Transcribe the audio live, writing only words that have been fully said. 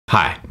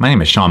Hi, my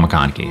name is Sean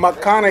McConaughey.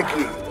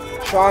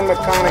 Sean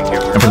McConaughey.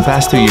 And for the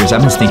past 2 years,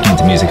 I've been sneaking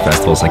into music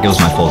festivals like it was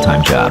my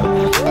full-time job.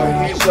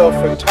 He's a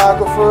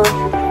photographer,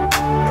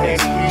 and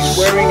he's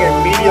wearing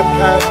a media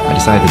pass. I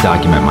decided to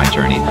document my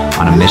journey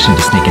on a mission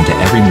to sneak into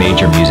every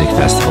major music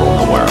festival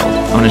in the world.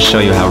 I'm going to show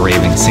you how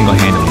raving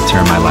single-handedly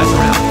turned my life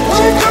around.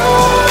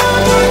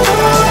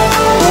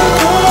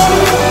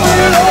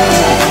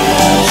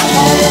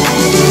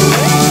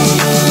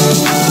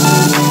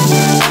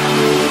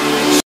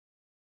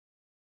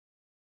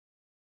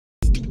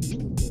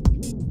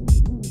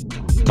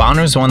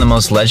 Bonnaroo is one of the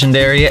most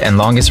legendary and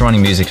longest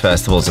running music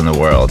festivals in the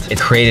world. It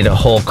created a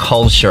whole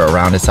culture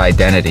around its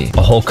identity,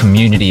 a whole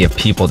community of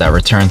people that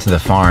return to the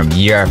farm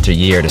year after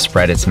year to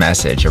spread its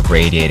message of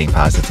radiating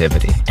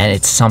positivity. And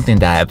it's something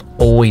that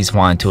I've always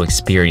wanted to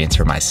experience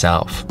for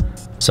myself.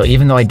 So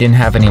even though I didn't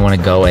have anyone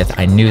to go with,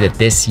 I knew that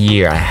this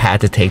year I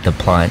had to take the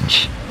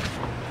plunge.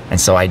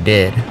 And so I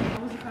did.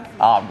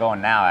 Oh, I'm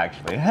going now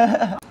actually.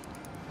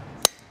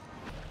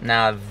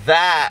 Now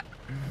that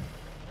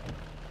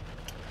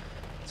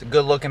a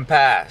good looking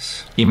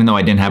pass. Even though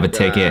I didn't have a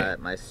ticket,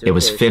 it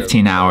was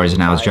 15 hours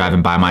and I was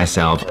driving by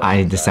myself.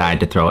 I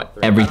decided to throw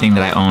everything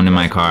that I owned in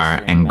my car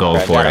and go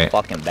for it.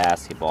 Fucking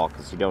basketball,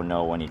 because you don't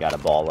know when you got a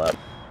ball up.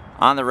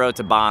 On the road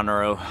to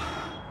Bonnaroo.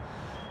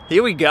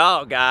 Here we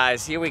go,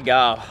 guys. Here we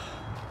go.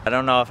 I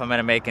don't know if I'm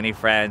gonna make any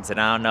friends,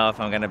 and I don't know if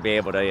I'm gonna be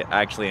able to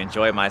actually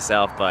enjoy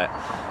myself, but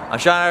I'm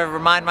trying to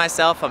remind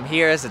myself I'm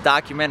here as a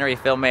documentary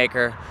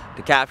filmmaker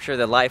to capture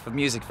the life of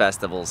music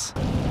festivals.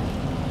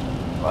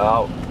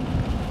 Well,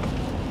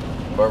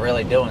 we're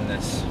really doing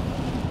this.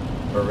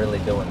 We're really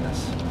doing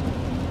this.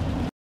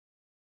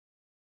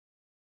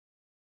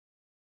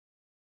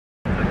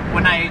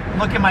 When I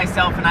look at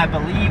myself and I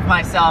believe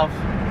myself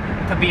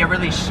to be a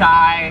really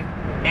shy,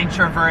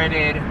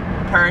 introverted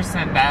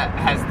person that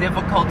has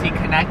difficulty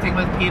connecting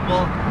with people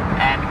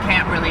and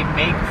can't really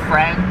make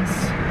friends,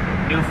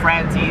 new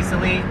friends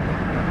easily,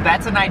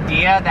 that's an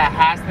idea that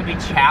has to be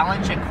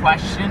challenged and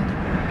questioned,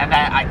 and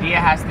that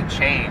idea has to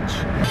change.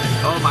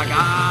 Oh my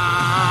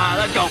God,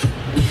 let's go.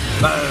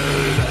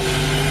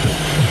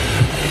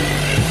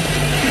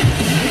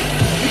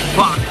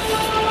 Fuck,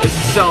 this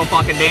is so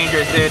fucking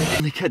dangerous, dude. I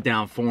only cut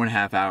down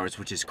 4.5 hours,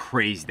 which is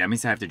crazy. That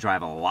means I have to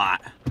drive a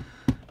lot,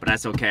 but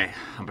that's okay.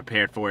 I'm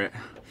prepared for it.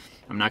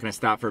 I'm not gonna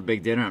stop for a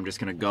big dinner. I'm just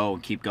gonna go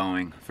and keep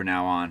going from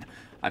now on.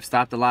 I've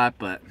stopped a lot,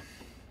 but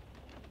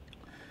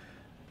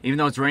even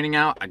though it's raining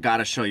out, I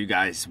gotta show you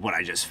guys what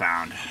I just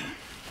found.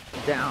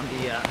 Down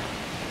the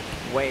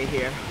way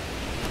here.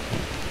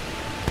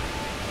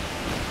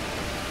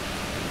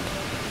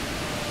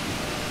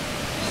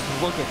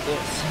 Look at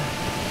this.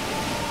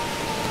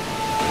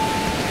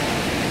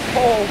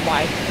 Oh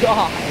my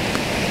God.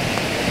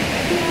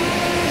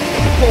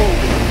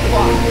 Holy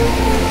fuck.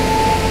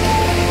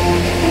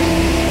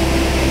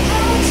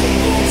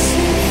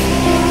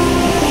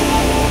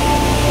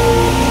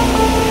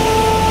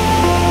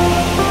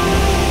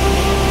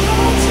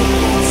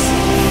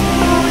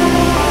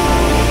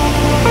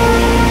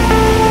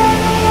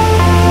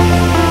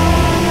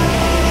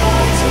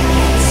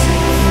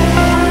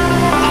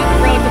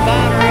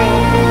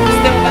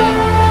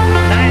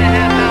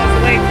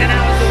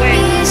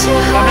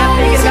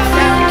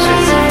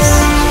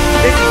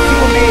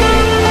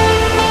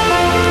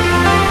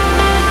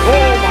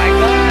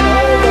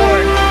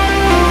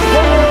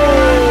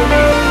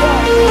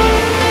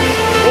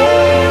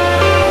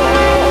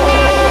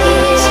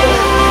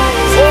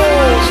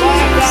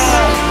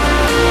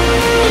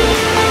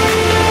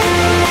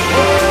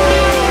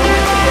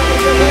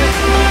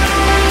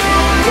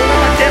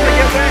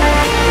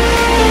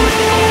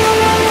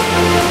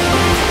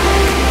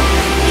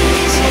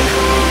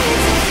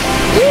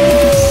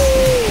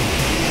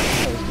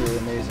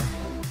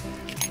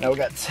 Now we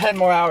got 10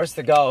 more hours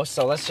to go,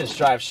 so let's just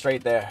drive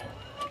straight there.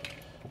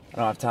 I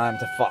don't have time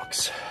to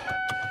fucks.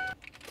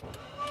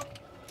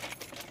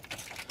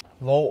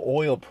 Low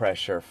oil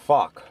pressure,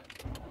 fuck.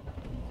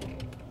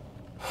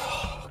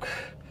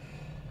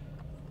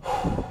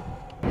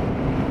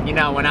 You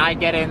know, when I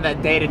get in the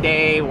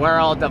day-to-day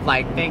world of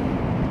like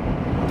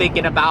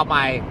thinking about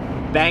my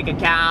bank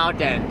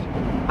account and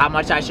how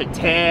much I should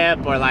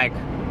tip, or like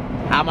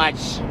how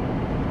much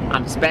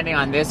I'm spending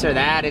on this or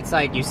that, it's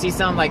like you see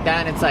something like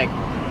that and it's like,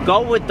 go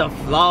with the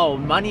flow.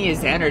 Money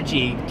is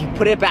energy. You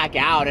put it back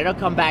out, it'll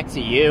come back to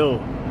you.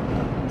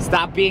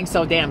 Stop being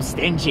so damn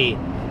stingy.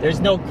 There's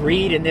no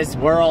greed in this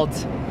world.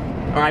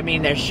 Or I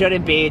mean, there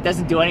shouldn't be. It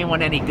doesn't do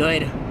anyone any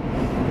good.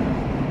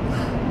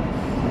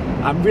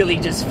 I'm really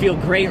just feel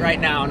great right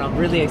now, and I'm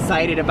really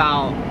excited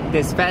about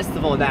this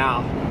festival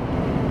now.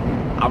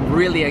 I'm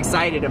really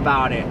excited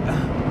about it.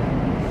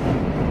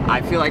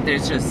 I feel like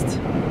there's just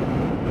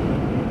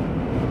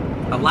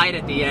a light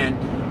at the end.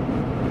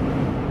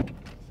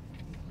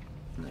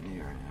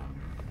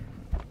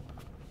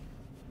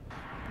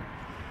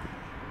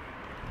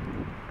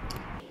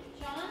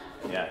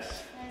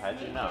 Yes. How'd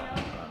you know?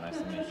 Oh, nice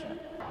to meet you.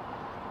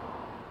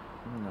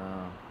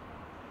 No.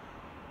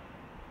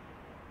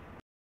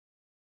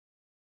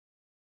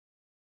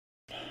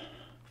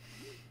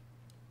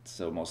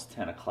 It's almost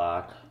 10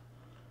 o'clock.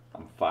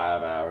 I'm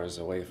 5 hours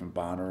away from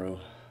Bonnaroo.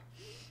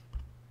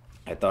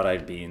 I thought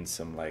I'd be in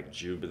some like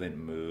jubilant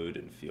mood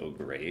and feel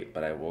great,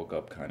 but I woke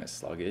up kind of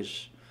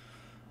sluggish.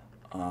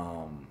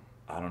 I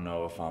don't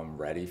know if I'm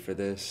ready for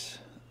this.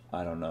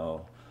 I don't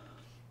know.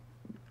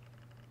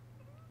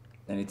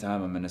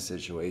 Anytime I'm in a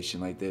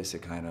situation like this,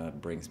 it kind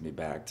of brings me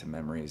back to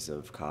memories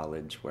of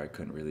college where I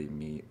couldn't really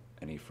meet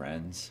any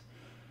friends.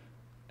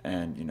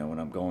 And, you know, when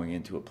I'm going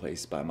into a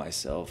place by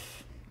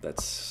myself,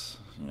 that's,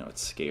 you know,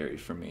 it's scary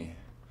for me.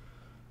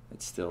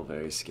 It's still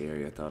very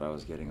scary. I thought I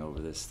was getting over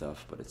this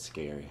stuff, but it's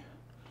scary.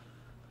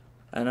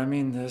 And I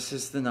mean, this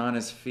is the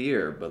honest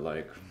fear, but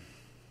like,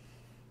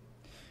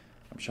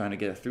 I'm trying to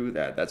get through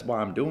that. That's why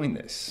I'm doing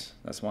this.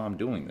 That's why I'm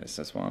doing this.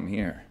 That's why I'm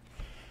here.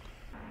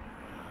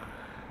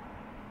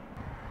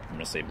 I'm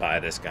gonna say bye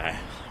to this guy.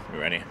 You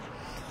ready?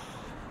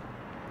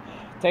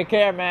 Take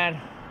care, man.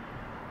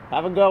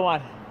 Have a good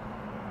one.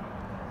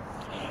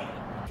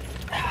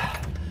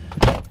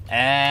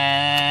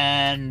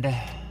 And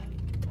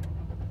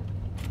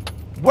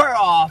we're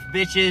off,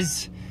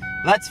 bitches.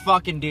 Let's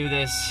fucking do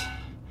this.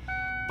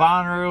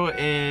 Bonnaroo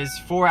is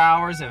 4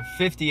 hours and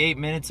 58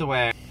 minutes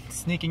away.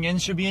 Sneaking in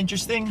should be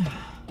interesting.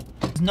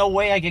 There's no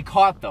way I get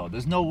caught though.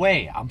 There's no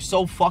way. I'm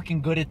so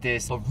fucking good at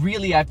this. But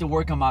really I have to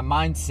work on my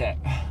mindset.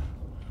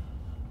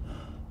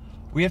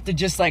 We have to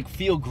just like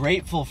feel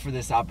grateful for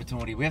this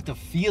opportunity. We have to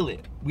feel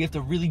it. We have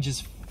to really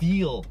just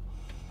feel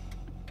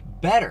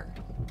better.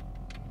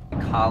 The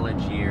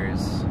college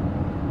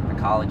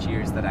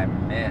years that I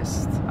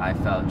missed, I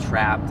felt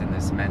trapped in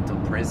this mental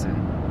prison.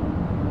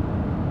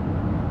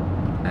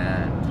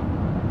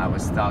 And I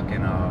was stuck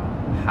in a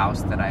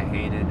house that I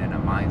hated and a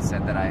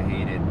mindset that I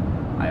hated.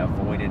 I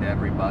avoided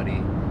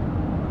everybody.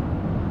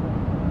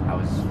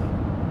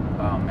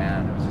 Oh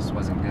man, it just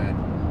wasn't good.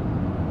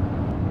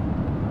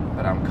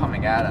 But I'm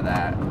coming out of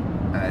that,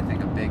 and I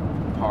think a big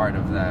part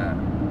of that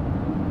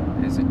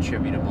is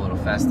attributable to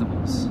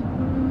festivals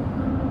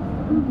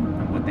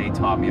and what they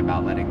taught me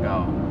about letting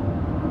go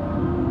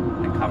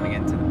and coming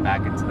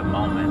back into the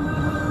moment,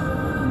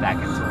 back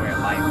into where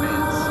life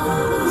is.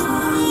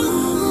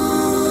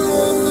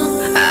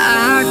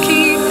 I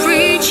keep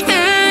reaching,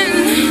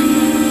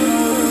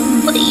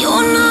 but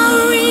you're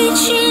not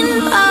reaching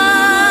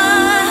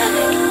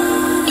back.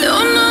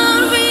 You're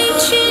not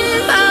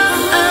reaching back.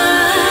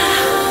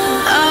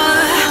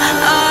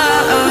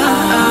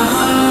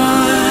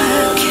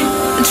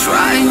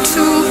 Trying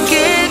to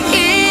get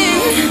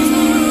in,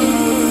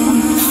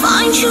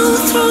 find you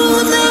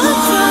through the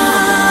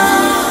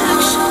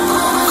cracks,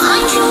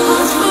 find you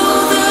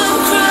through the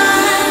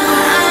cracks.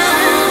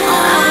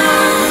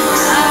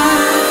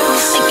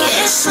 I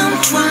guess I'm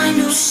trying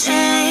to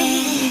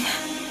say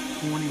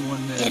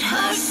 21 minutes. it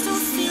hurts to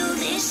feel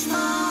this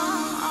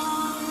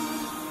far,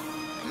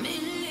 a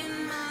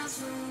million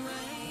miles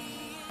away.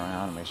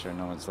 Around to make sure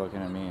no one's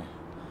looking at me.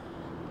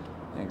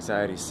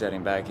 Anxiety's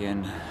setting back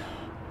in.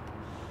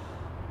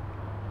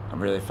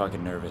 I'm really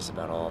fucking nervous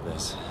about all of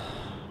this.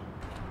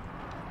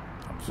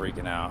 I'm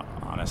freaking out,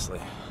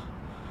 honestly.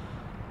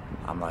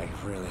 I'm like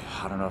really,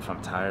 I don't know if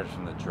I'm tired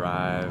from the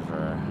drive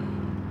or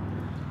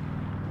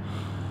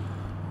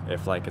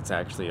if like it's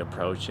actually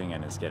approaching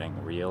and it's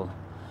getting real.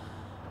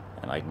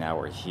 And like now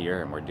we're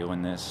here and we're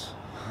doing this.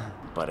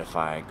 But if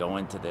I go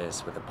into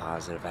this with a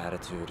positive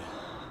attitude,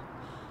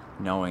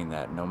 knowing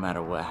that no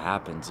matter what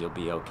happens, you'll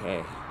be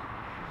okay.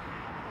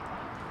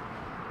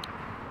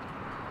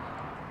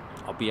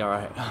 I'll be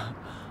alright.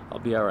 I'll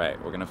be alright.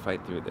 We're gonna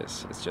fight through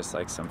this. It's just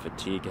like some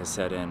fatigue has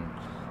set in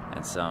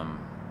and some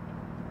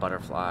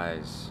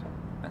butterflies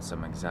and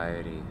some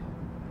anxiety.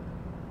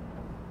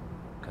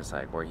 Cause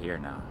like we're here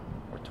now.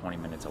 We're 20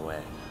 minutes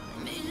away. A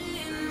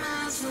million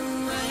miles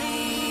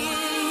away.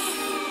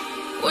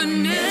 We're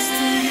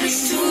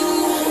next to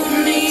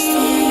me.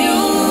 You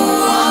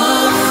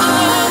are.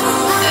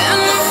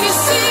 And if you're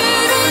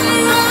sitting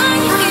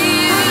right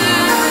here,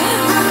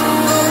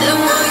 then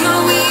why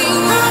are we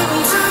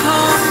worlds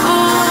apart?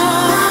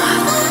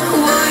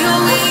 Why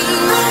are we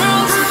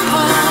worlds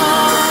apart?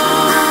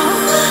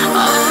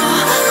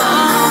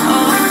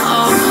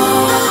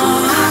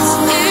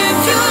 If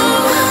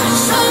you're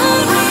so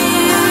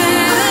near,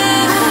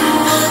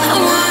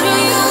 why do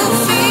you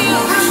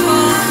feel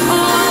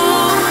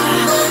far?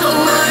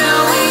 Why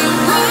are we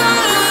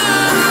worlds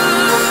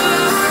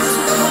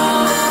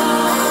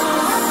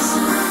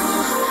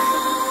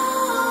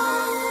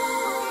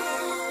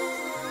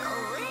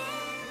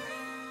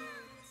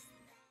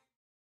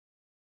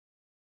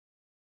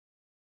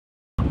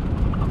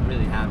I'm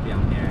really happy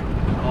I'm here.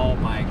 Oh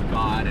my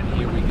god, and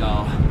here we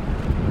go.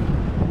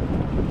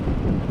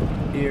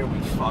 Here we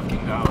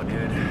fucking go,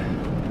 dude.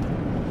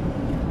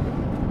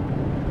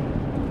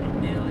 A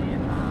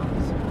million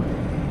miles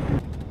away.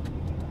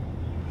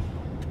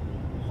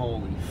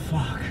 Holy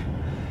fuck.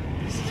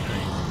 This is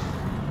crazy.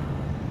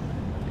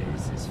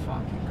 This is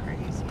fucking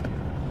crazy.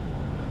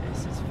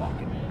 This is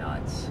fucking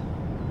nuts.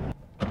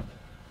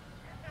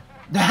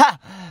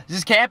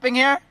 Just camping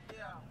here?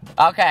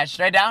 Yeah. Okay,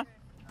 straight down?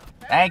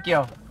 Thank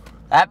you.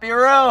 Happy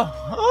Roo!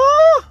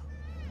 Woo!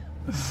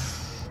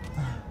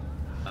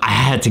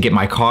 had to get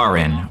my car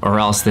in, or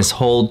else this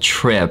whole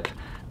trip,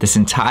 this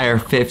entire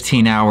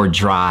 15-hour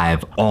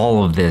drive,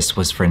 all of this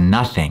was for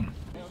nothing.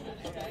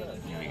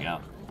 Here we go.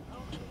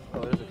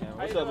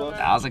 What's up, bro?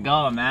 How's it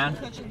going, man?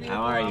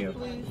 How are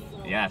you?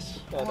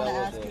 Yes. I want to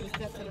ask you to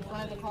step to the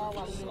front of the car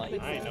while we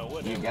I ain't know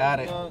what. You got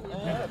it.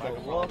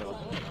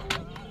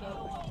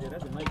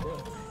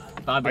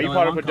 Are you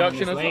part of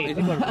production or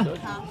something?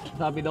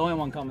 Thought I'd be the only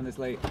one coming this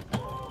late.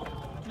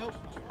 Nope.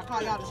 I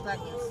call y'all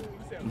distractors.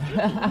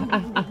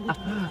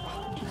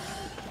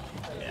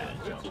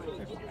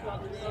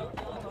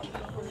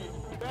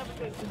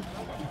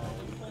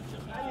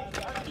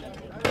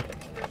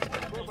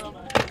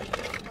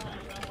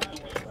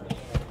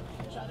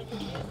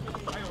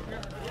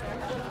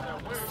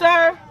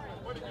 Sir,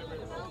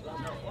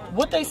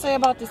 what they say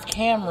about this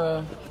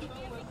camera?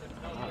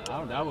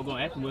 I was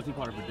gonna ask him was he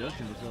part of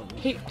production or something.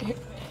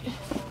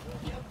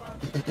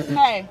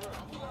 Hey,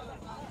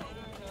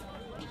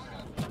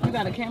 you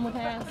got a camera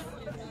pass?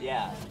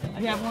 Yeah.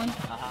 You have one?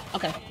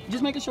 Okay,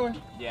 just making sure.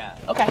 Yeah.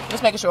 Okay,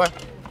 just making sure.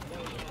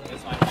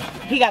 This one.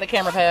 He got a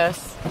camera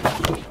pass.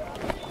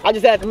 I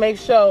just had to make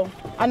sure.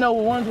 I know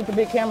ones with the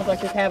big cameras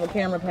like this have a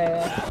camera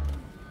pass.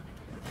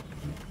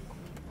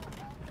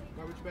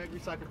 Garbage bag,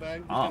 recycle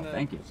bag. Oh,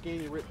 thank you.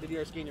 Scan your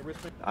video, scan your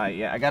wristband.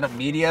 Yeah, I got a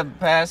media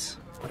pass.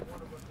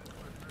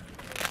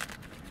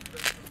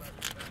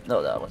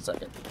 No, 1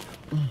 second.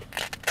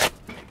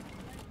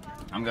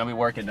 I'm gonna be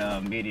working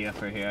media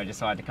for here. I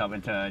just wanted to come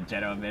into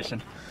general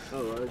admission.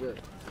 Oh, right,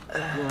 good. You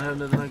don't have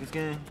nothing like a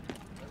scan?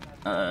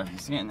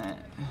 Scan that.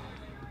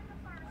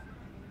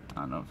 I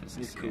don't know if it's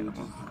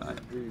scannable.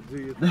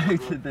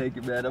 Thank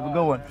you, man. Have a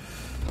good one.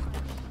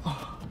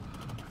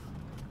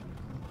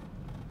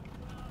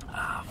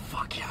 Ah,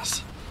 fuck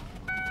yes.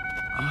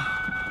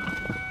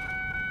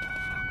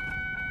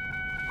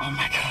 Oh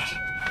my god.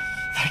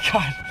 Thank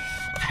God.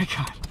 Thank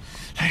God.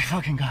 Thank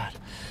fucking God.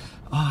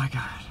 Oh my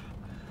God.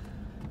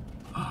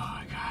 Oh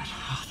my God.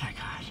 Oh, thank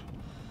God.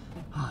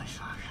 Holy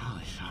fuck.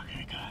 Holy fuck.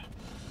 Thank God.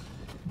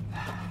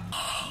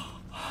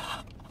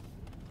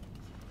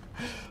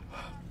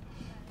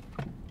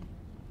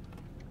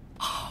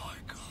 Oh my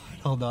God.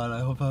 Hold on, I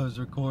hope I was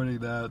recording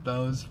that. That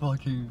was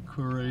fucking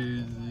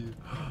crazy.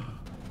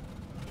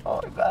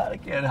 Oh my god, I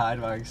can't hide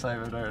my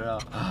excitement right now.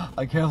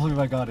 I can't believe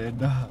I got in.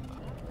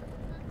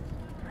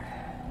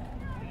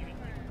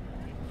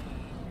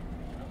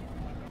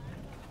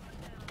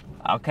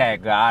 Okay,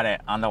 got it.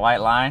 On the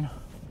white line.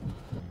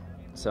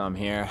 So I'm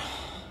here.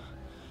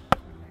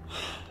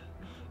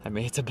 I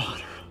made it to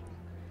Bonnaroo.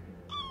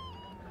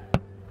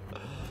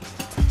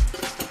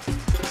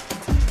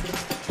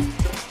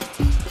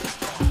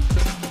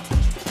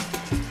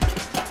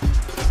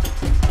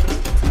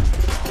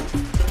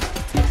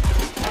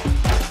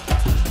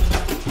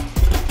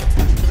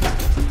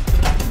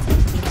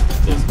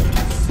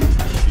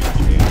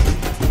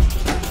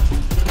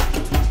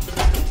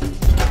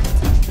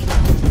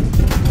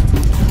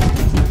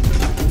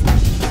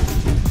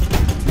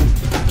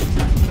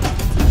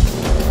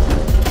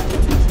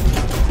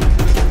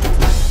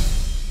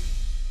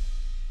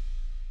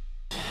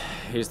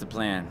 Here's the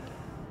plan.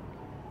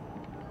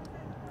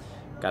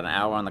 Got an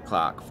hour on the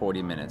clock,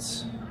 40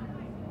 minutes.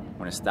 We're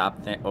gonna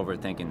stop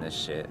overthinking this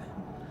shit.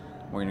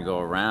 We're gonna go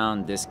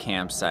around this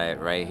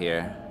campsite right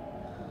here,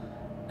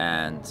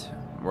 and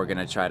we're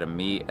gonna try to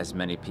meet as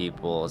many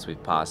people as we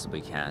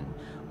possibly can.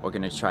 We're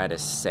gonna try to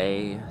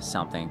say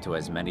something to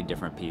as many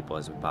different people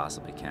as we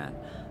possibly can.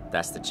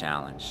 That's the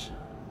challenge.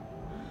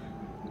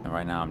 And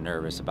right now I'm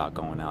nervous about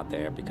going out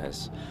there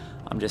because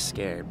I'm just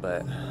scared,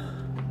 but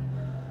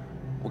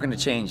we're gonna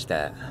change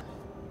that.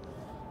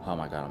 Oh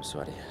my God, I'm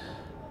sweaty.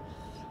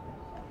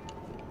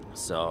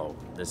 So,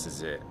 this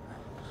is it.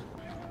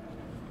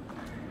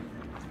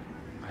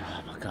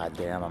 Oh my God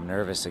damn, I'm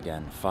nervous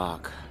again,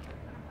 fuck.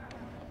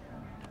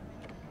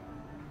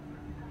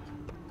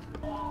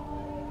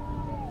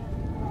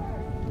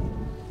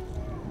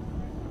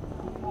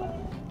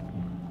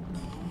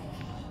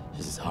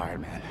 This is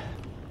hard, man.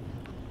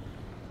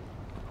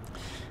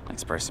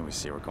 Next person we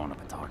see, we're going up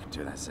and talking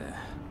to, that's it.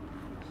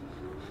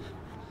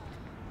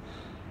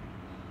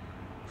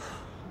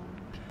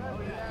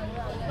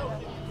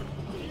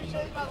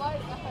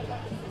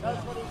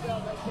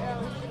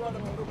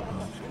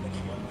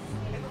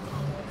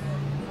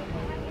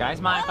 Guys,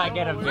 mind if I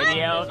get a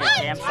video of the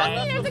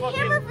campsite? There's a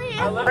camera for you.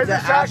 Where's the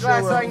shot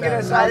glass so I can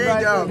get a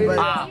shot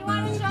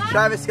glass?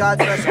 Travis Scott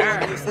special.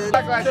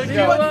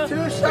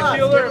 Two shots.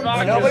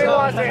 Nobody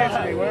wants to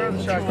answer me. Where's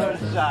the shot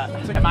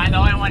glass? Am I the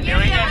only one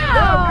doing it?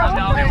 I'm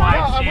the only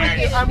one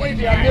sharing. I'm with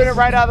you. I'm doing it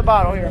right out of the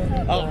bottle here.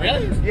 Oh,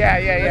 really?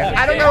 Yeah.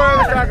 I don't know where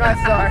the shot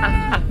glasses are.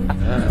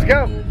 Let's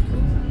go.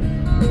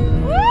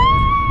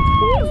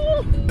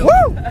 Woo!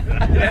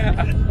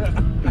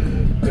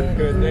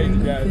 Good, thanks,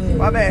 guys.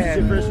 My man.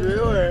 Is it first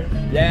reel or?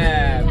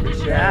 Yeah, for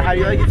sure. Yeah, how do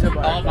you like it so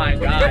far? Oh my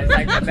God, it's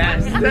like the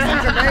best. This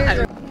is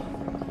amazing.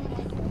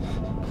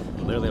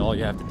 Literally all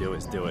you have to do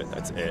is do it.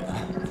 That's it.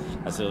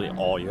 That's literally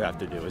all you have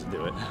to do is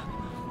do it.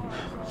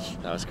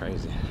 That was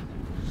crazy.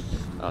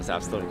 That was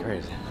absolutely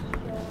crazy.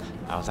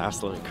 That was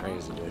absolutely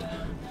crazy, dude.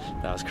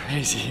 That was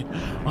crazy.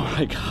 Oh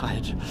my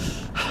God.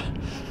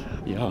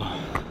 Yo,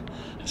 I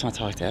just want to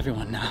talk to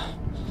everyone now.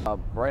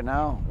 Right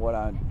now, what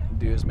I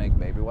do is make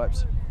baby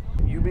wipes.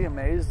 You'd be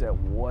amazed at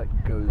what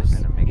goes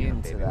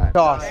into that.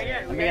 Toss.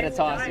 Let me get a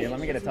toss here. Let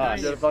me get a toss.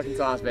 You got a fucking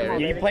toss,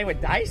 baby. You play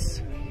with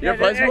dice? You ever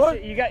played before?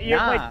 You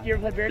ever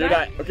played beer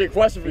die? Okay,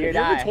 question for you. Beer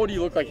Have you ever die. told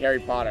you look like Harry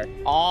Potter?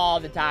 All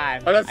the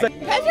time. Oh, that's You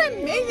guys are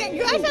amazing.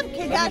 You guys have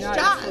kick-ass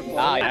jobs.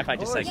 Oh, yeah. If I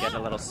just like get a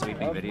little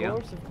sweeping video.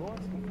 Of course.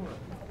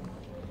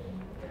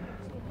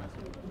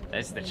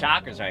 It's the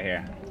chakras right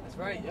here. That's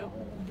right, yo.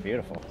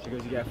 Beautiful.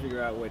 Because you gotta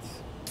figure out what's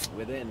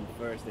within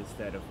first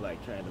instead of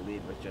like trying to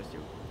lead with just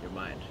your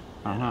mind.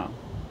 Uh-huh.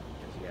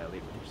 Because you gotta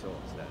lead with your soul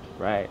instead.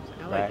 Right.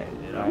 I like Right. it.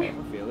 You know, Right.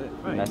 people feel it.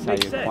 Right. That's It how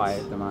makes you sense.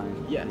 quiet the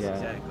mind. Yes, Yeah.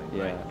 exactly.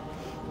 Yeah. Right.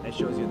 That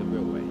shows you the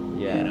real way.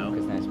 Yeah. You know?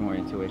 Because then it's more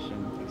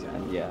intuition.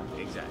 Exactly. Yeah.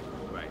 Exactly.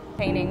 Right.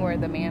 Painting where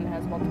the man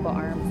has multiple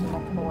arms and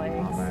multiple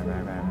legs. Oh, right.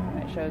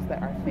 And it shows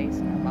that our face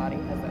and our body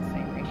has that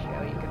same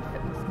ratio. You can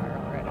fit the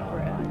spiral right over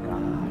it. Oh my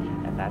God.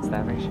 And that's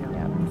that ratio?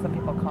 Yeah. Some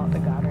people call it the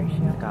God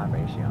ratio. God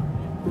ratio.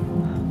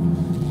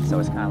 So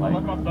it's kind of like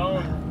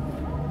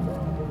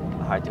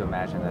hard to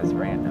imagine that it's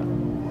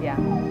random. Yeah.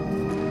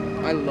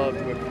 I love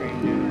whipped cream,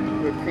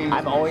 dude. Whipped cream.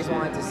 I've always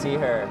wanted to see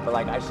her, but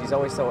like she's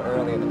always so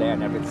early in the day. I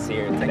never get to see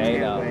her today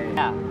can't though. wait.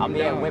 Yeah, I'll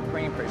be at whipped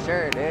cream for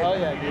sure, dude. Oh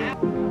yeah, dude.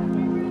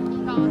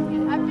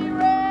 Happy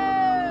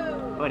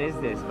Road! What is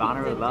this?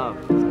 Bonnaroo love.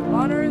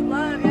 Bonnaroo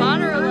love.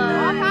 Bonnaroo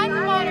love. All kinds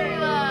of Bonnaroo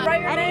love.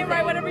 Write your name,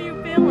 write whatever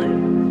you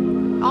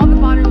feeling. All the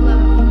Bonnaroo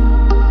love.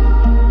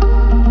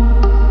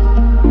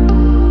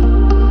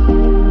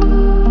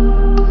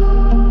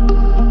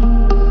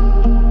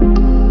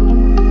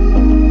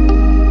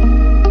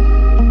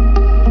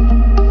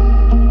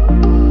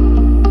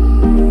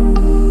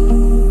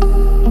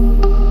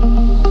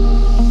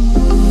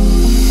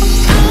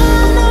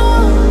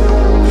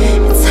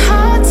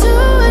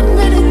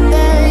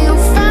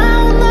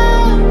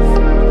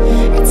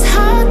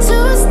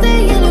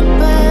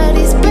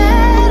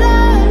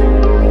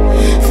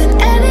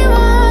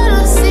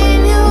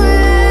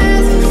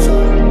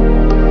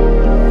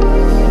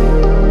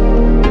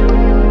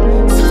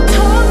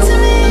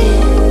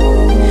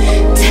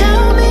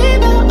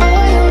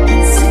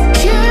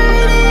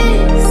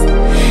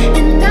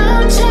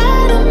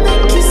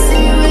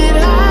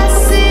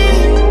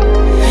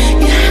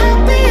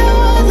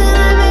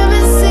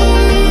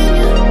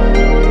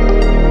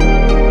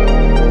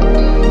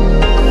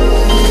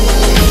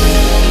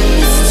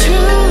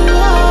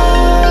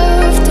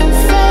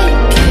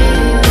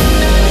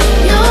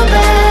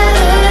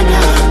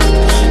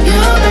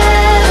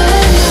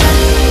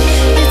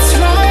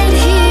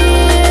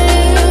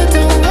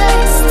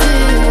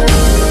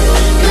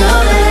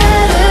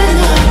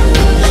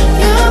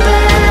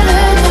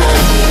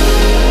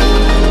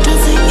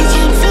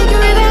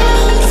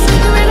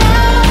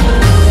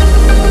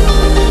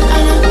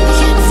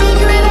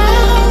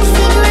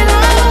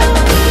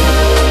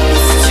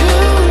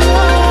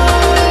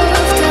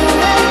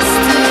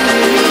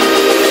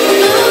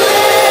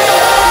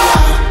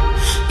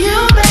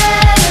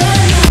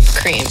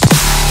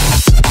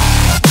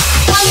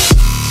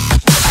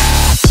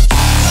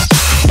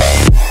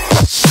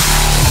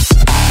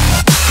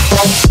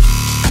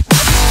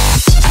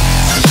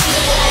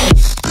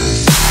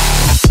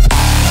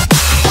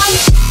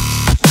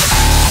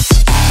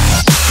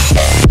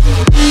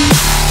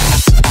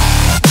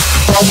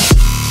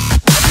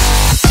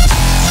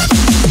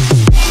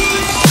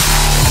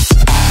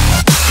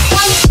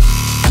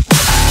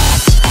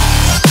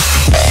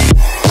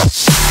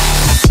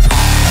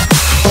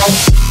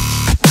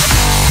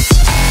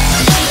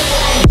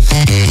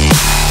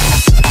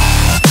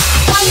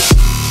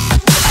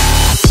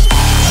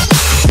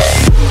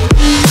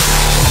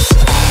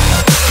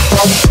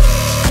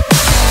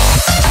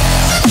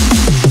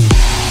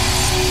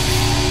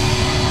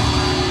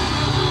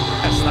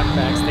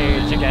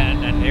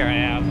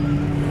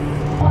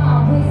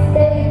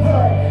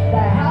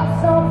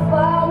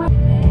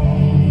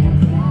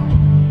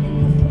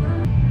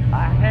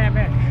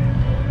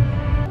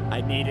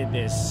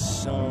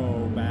 this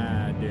so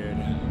bad, dude.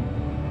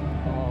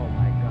 Oh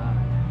my god.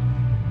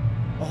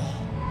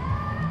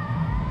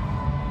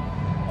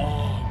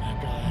 Oh my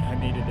god, I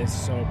needed this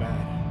so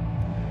bad.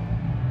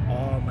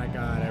 Oh my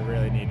god, I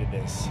really needed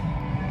this.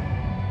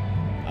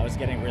 I was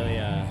getting really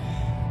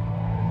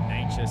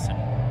anxious and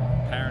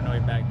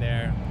paranoid back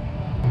there.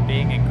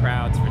 Being in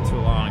crowds for too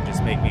long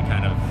just make me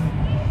kind of,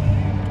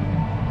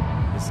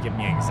 just give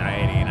me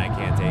anxiety and I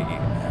can't take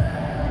it.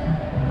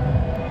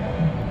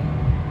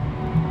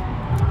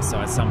 So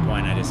at some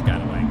point I just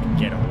gotta like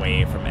get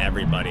away from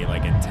everybody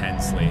like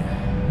intensely.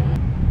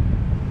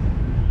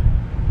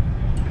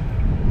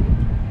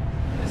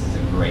 This is a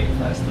great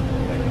festival,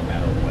 like no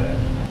matter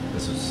what.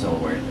 This was so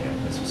worth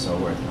it. This was so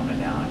worth coming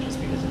down just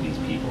because of these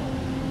people.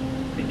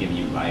 They give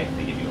you life,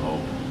 they give you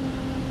hope.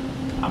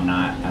 I'm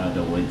not out of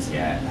the woods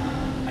yet.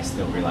 I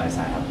still realize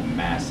I have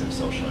massive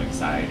social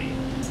anxiety.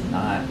 It's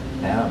not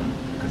them,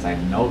 because I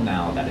know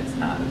now that it's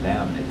not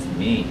them, it's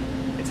me.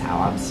 It's how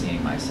I'm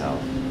seeing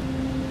myself.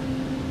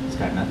 It's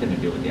got nothing to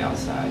do with the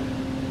outside.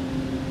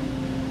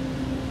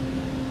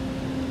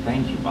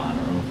 Thank you,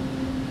 Bonnaroo.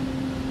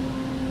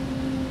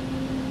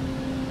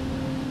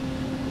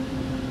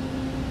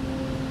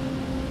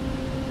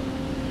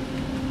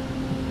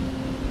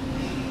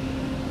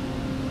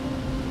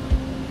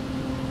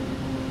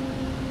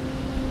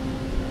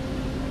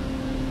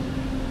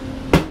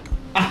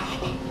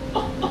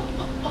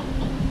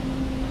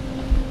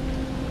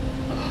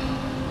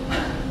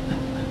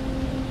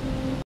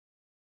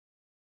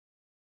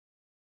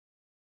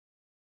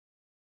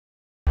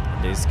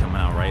 Days coming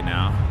out right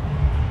now.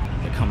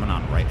 They're coming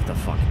on right the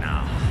fuck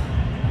now.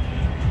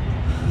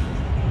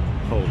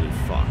 Holy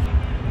fuck.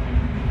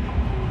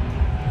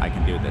 I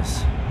can do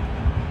this.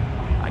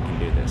 I can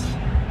do this.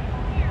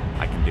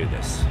 I can do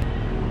this.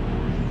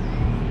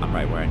 I'm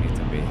right where I need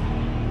to be.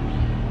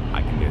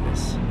 I can do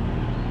this.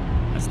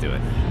 Let's do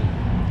it.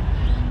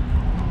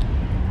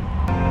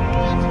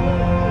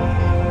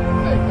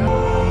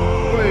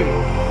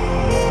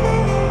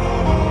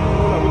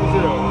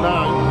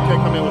 Nah, you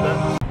can't come in with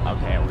that.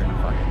 Okay, we're gonna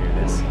fucking do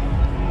this.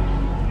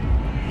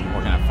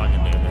 We're gonna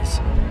fucking do this.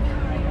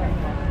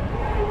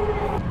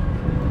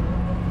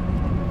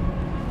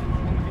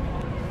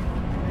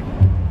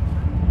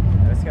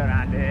 What's going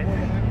on, dude?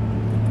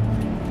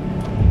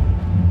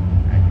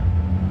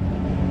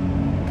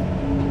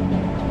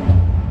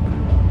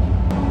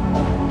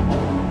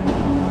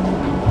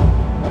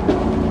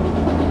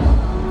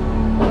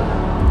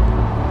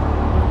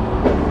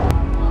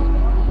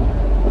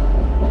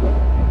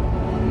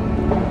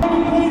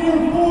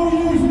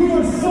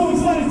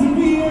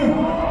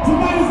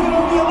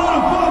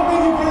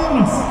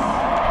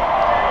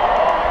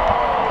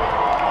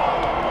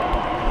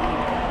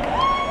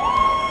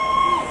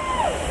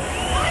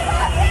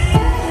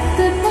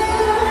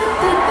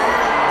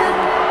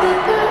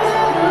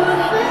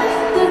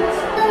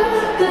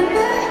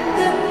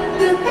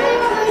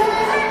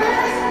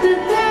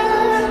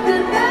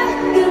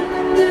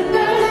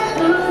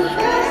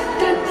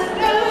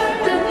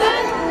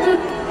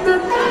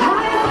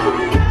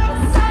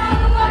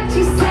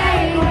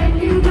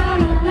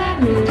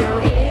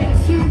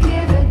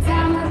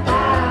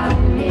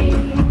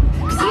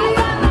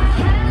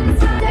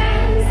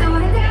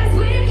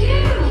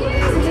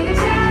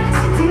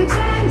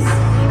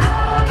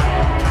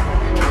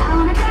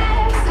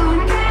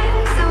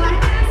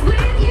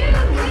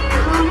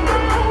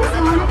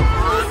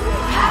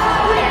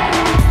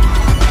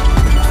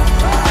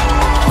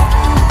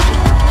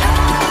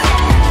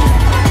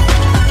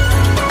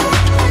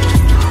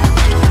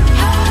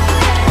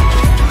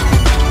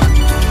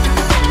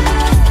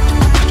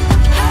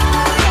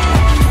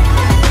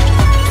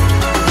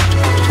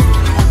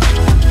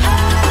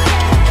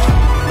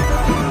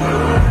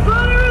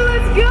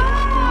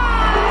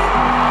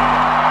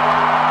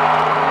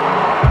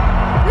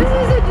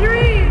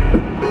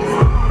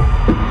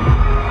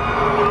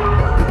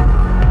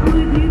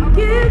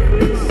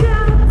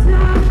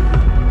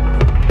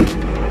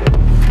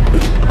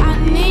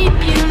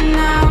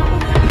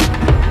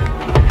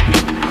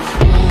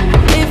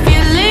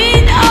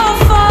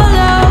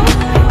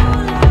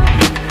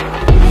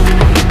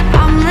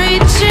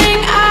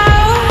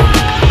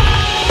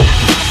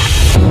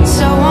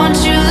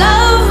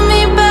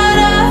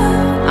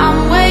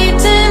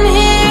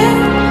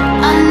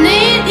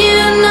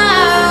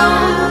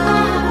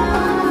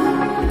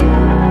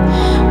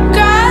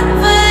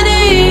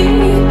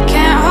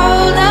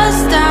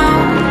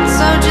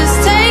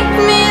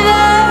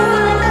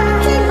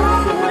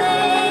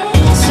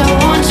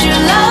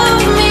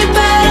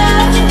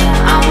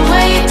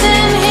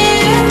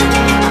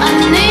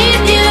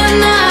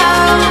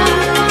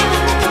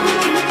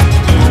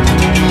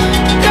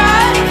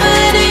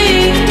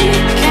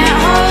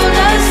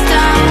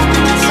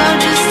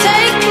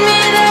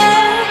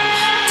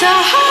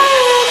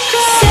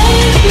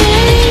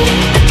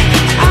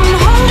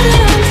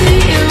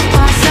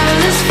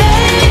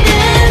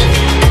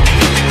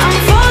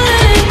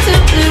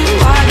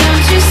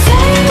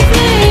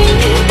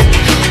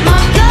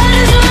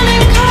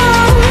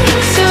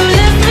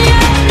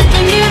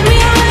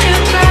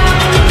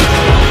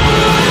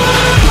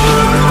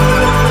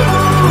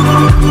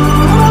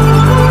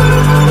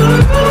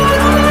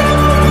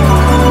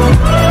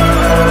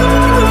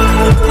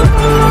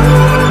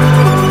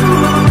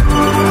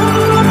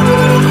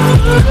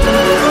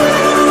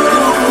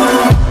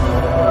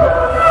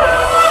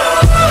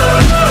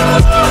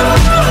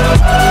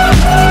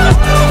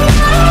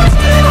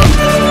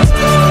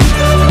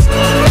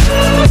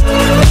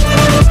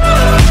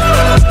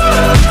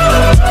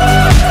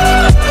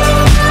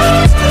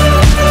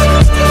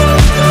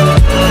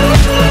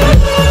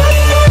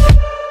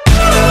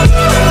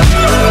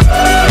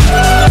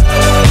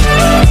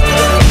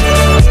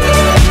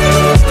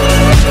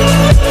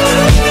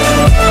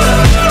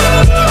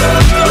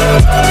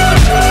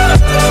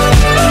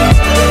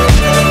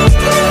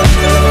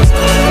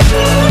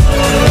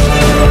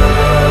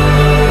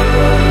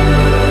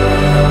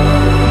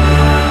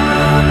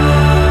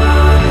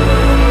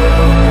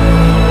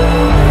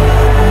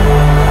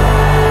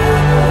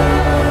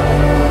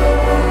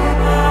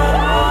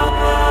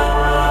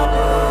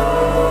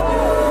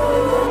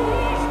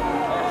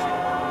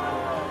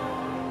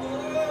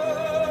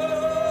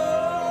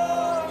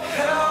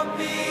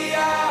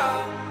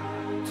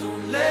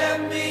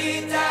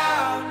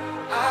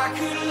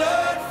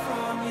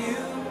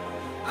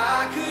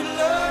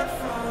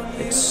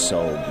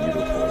 so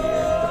beautiful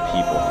here. The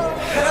people here.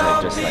 It's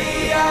like just like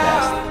the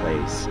best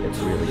place. It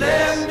really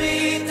Let is.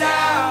 me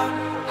down.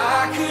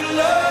 I could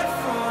learn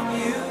from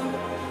you.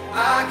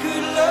 I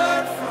could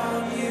learn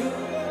from you.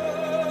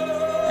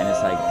 And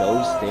it's like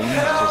those things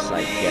just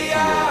like get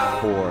to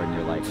your core and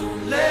you're like,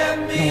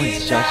 no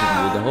one's judging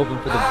you, they're hoping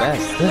for the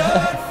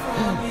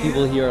best.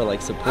 People here are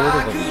like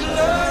supportive of each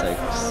other. And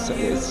it's like,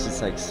 it's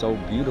just like so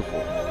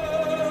beautiful.